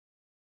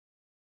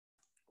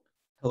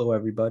Hello,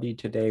 everybody.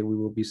 Today we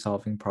will be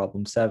solving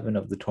problem 7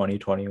 of the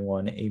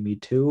 2021 AIME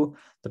II.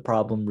 The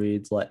problem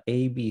reads, let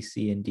A, B,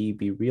 C, and D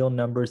be real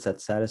numbers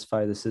that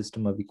satisfy the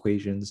system of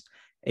equations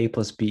A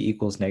plus B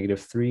equals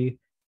 -3,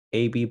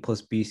 AB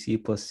plus BC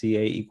plus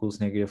CA equals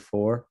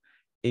 -4,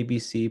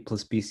 ABC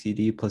plus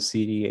BCD plus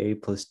CDA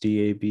plus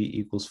DAB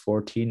equals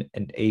 14,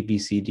 and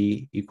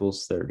ABCD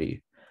equals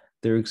 30.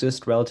 There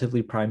exist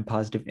relatively prime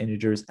positive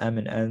integers m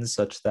and n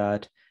such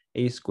that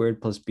a squared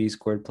plus b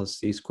squared plus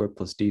c squared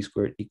plus d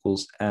squared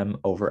equals m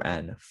over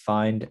n.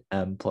 Find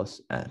m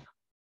plus n.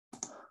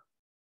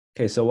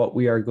 Okay, so what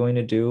we are going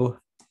to do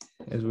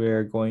is we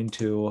are going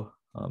to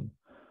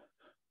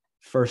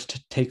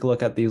first take a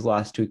look at these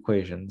last two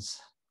equations,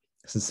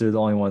 since they're the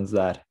only ones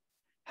that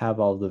have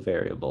all the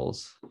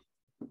variables.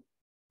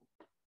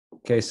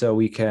 Okay, so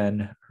we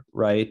can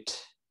write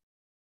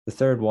the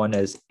third one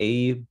as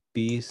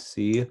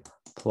ABC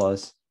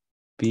plus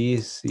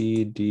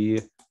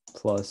BCD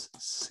plus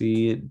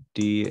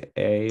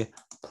CDA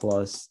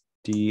plus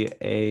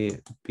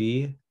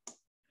DAB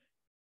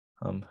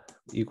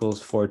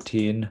equals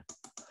 14.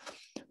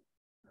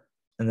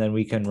 And then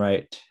we can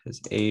write as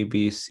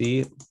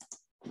ABC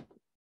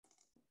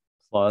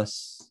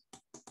plus,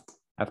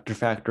 after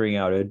factoring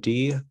out a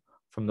D,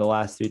 from the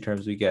last three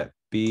terms we get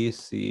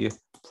BC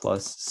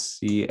plus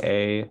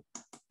CA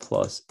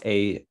plus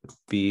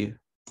AB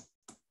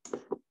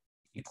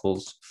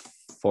equals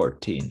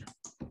 14.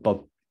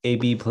 But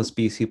AB plus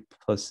BC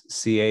plus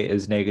CA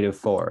is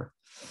 -4.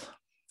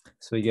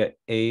 So we get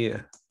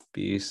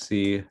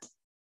ABC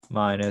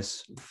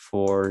minus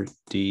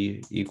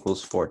 4D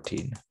equals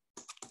 14.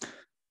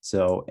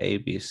 So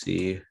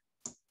ABC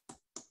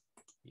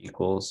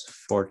equals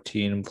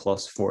 14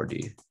 plus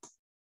 4D.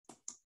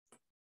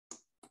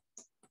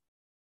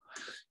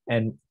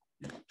 And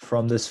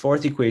from this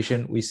fourth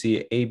equation, we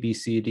see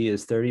ABCD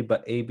is 30,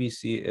 but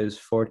ABC is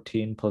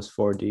 14 plus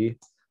 4D.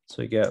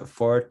 So we get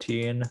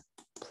 14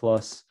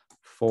 plus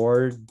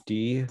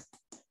 4D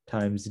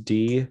times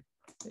D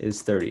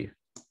is 30.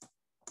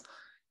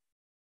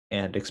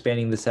 And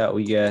expanding this out,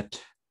 we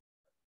get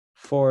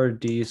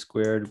 4D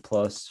squared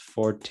plus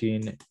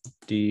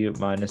 14D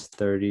minus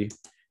 30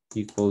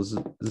 equals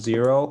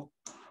 0,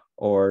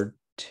 or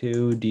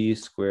 2D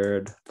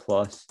squared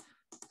plus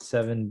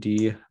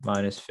 7D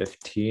minus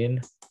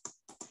 15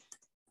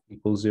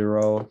 equals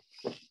 0.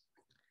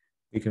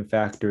 We can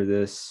factor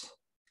this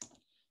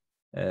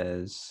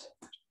as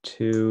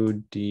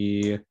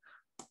 2D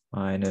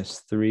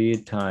minus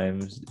 3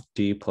 times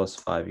D plus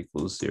 5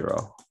 equals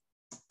 0.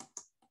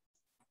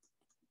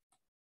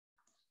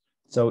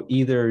 So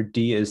either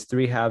D is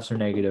 3/2 or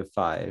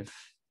 -5.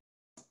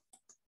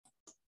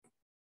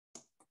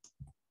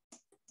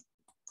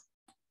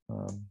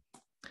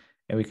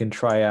 And we can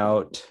try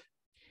out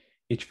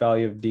each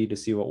value of D to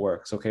see what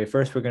works. Okay,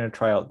 first we're going to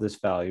try out this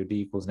value,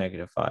 D equals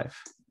 -5.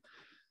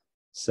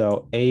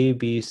 So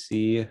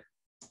ABC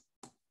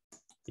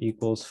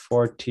equals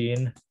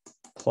 14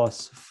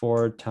 plus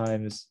 4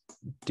 times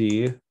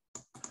D,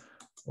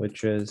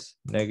 which is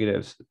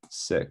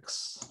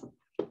 -6.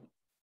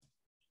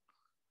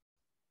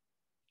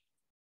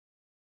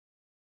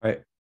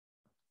 Right.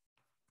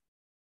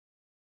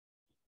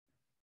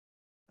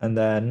 And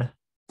then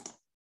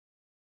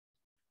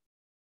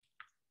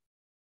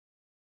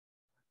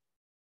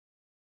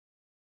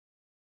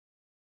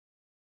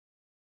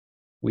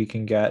we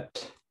can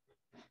get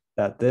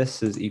that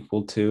this is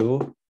equal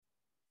to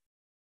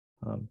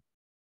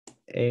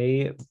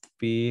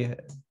AB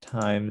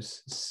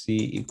times C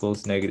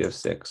equals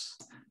 -6.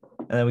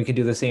 And then we can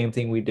do the same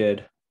thing we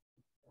did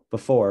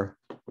before,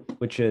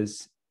 which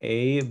is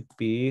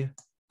AB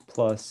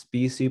plus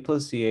BC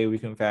plus CA, we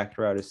can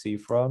factor out a C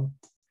from,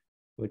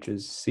 which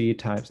is C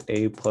times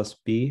A plus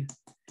B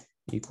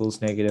equals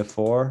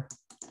 -4.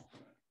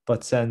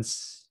 But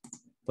since,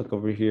 look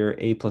over here,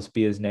 A plus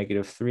B is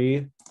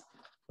 -3,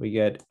 we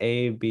get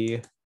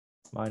AB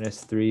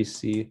minus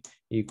 3C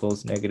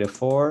equals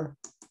 -4.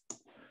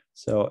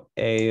 So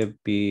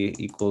AB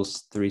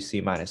equals 3C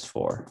minus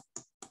 4.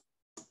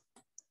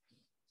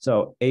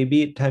 So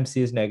AB times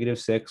C is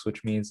 -6,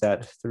 which means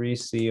that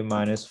 3C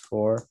minus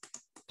 4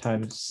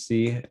 times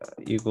C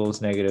equals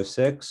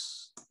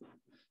 -6.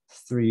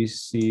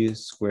 3C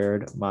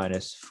squared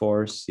minus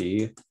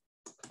 4C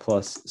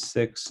plus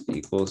 6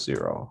 equals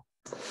 0.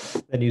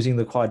 Then using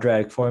the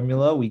quadratic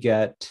formula, we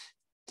get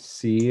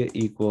C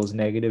equals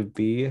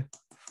 -b,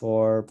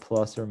 4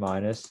 plus or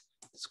minus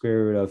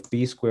square root of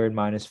b squared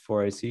minus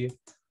 4ac,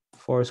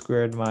 4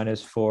 squared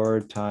minus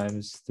 4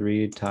 times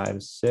 3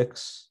 times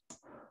 6,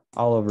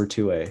 all over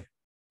 2a,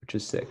 which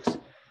is 6.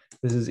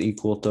 This is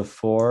equal to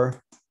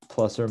 4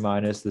 plus or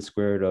minus the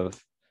square root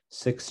of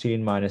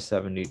 16 minus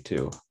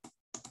 72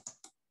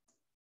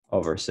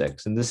 over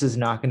 6. And this is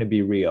not going to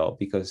be real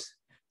because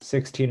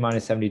 16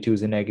 minus 72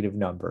 is a negative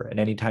number. And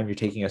anytime you're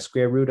taking a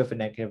square root of a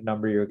negative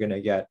number, you're going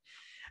to get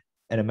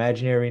an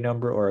imaginary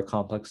number or a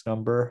complex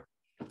number.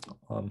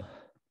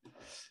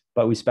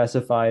 But we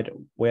specified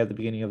way at the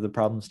beginning of the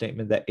problem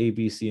statement that A,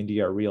 B, C, and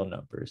D are real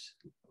numbers,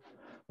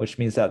 which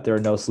means that there are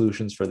no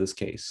solutions for this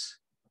case.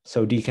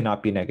 So D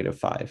cannot be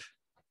 -5.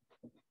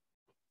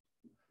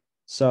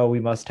 So we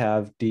must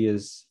have D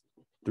is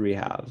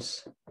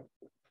 3/2.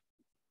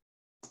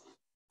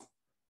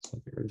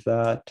 So there's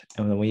that.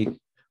 And then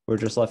we're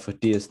just left with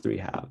D is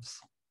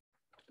 3/2.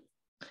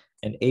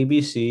 And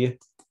ABC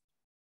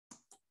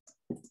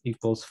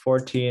equals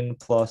 14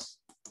 plus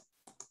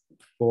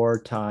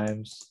 4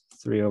 times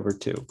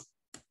 3/2,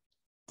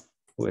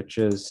 which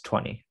is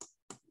 20.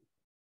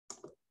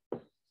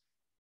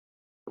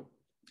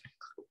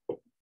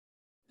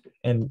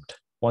 And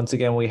once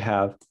again, we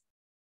have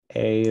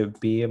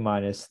AB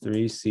minus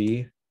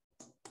 3C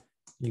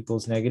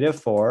equals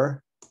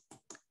 -4.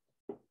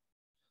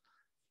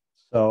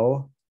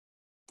 So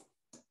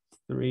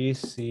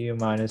 3C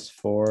minus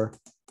 4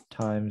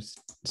 times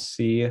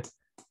C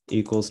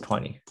equals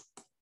 20.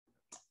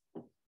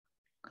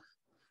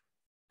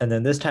 And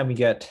then this time we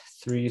get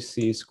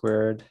 3C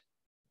squared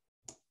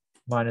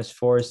minus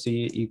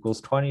 4C equals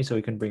 20. So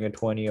we can bring a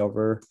 20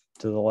 over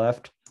to the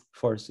left.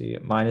 4C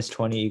minus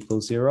 20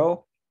 equals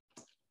 0.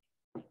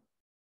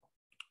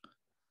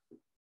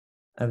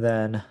 And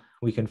then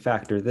we can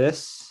factor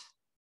this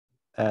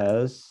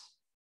as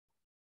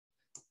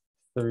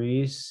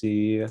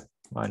 3C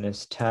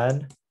minus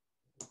 10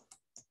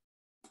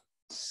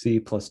 C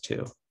plus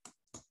 2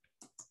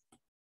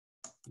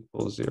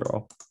 equals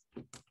 0.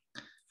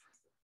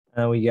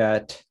 And we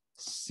get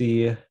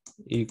C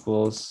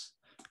equals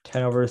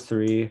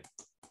 10/3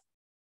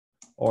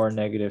 or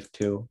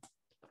 -2.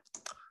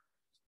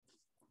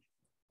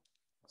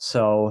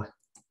 So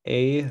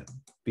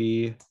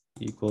AB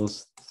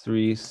equals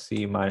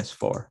 3C minus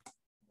 4.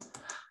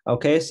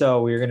 Okay,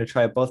 so we're going to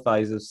try both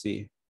values of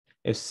C.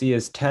 If C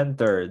is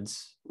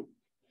 10/3,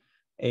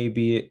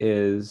 AB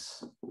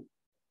is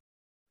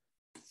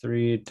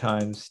 3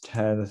 times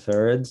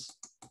 10/3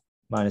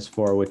 minus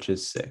 4, which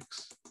is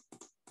 6.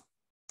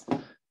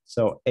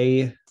 So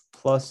A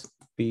plus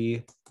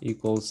B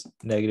equals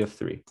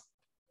 -3.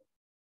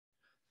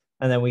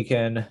 And then we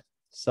can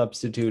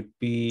substitute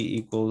B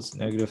equals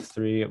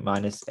 -3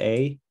 minus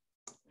A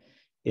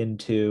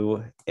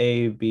into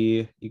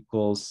AB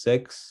equals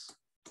 6.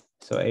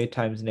 So A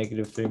times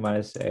 -3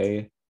 minus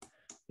A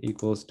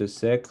equals to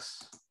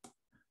 6,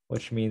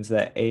 which means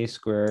that A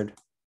squared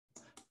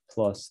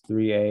plus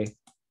 3A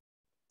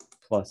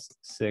plus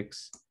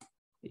 6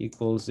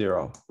 equals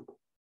 0.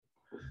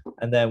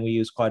 And then we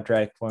use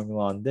quadratic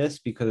formula on this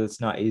because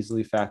it's not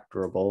easily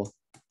factorable.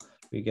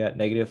 We get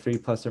 -3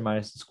 plus or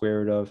minus the square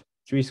root of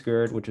 3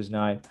 squared, which is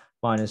 9,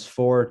 minus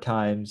 4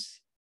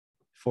 times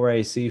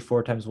 4AC,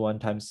 4 times 1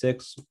 times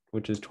 6,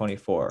 which is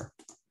 24,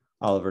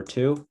 all over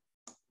 2.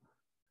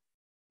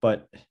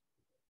 But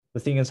the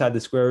thing inside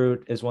the square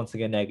root is once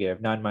again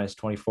negative. 9 minus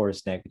 24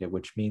 is negative,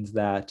 which means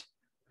that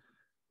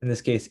in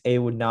this case, A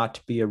would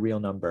not be a real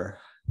number.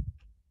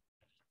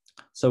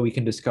 So we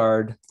can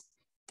discard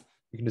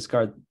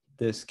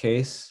this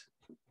case,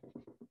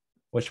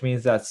 which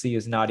means that C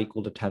is not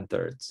equal to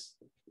 10/3.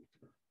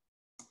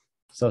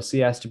 So C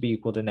has to be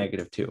equal to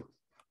 -2.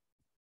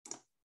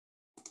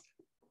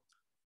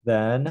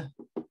 Then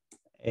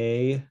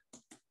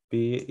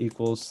AB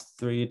equals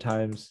 3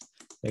 times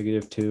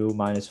 -2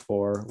 minus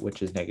 4,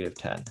 which is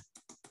 -10.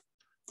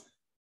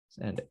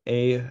 And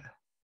A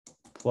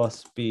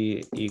plus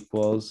B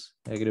equals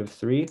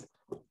 -3.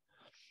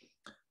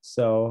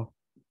 So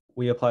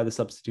we apply the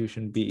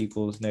substitution B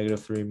equals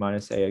 -3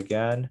 minus A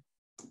again.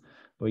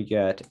 We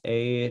get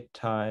A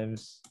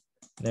times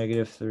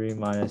 -3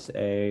 minus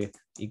A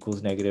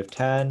equals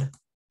 -10,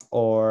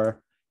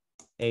 or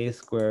A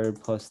squared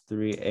plus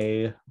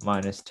 3A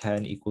minus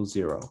 10 equals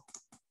 0.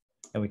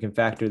 And we can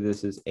factor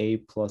this as A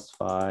plus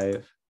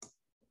 5,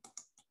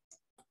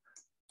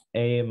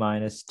 A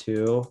minus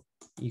 2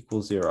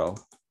 equals 0,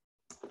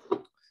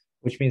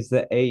 which means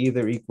that A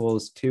either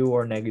equals 2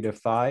 or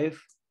 -5,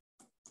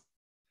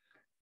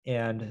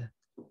 and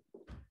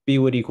B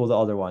would equal the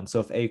other one.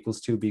 So if A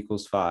equals 2, B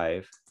equals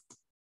 5,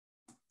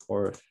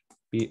 or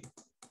if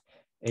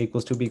A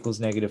equals 2, B equals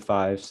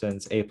 -5,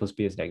 since A plus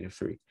B is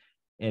 -3.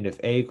 And if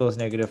A equals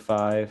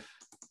 -5,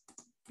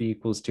 B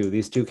equals 2.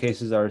 These two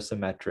cases are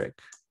symmetric.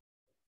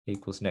 A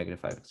equals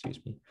 -5,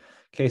 excuse me.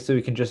 Okay, so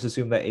we can just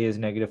assume that A is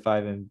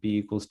 -5 and B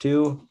equals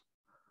 2.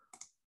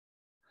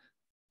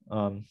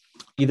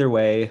 Either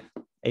way,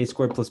 A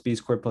squared plus B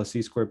squared plus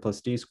C squared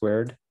plus D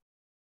squared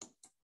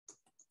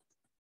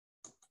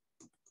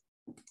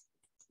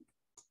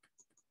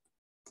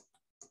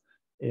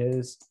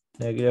is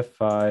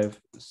 -5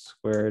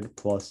 squared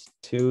plus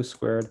 2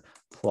 squared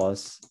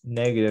plus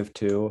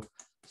 -2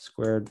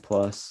 squared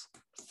plus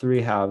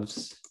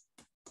 3/2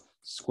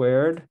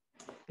 squared.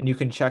 And you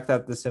can check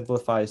that this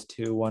simplifies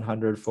to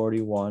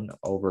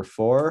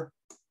 141/4.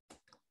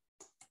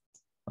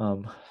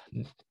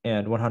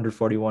 And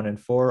 141 and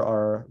 4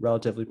 are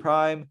relatively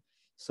prime.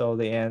 So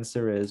the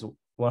answer is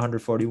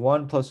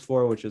 141 plus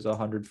 4, which is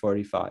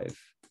 145.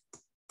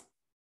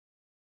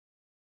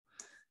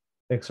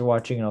 Thanks for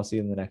watching, and I'll see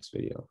you in the next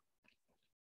video.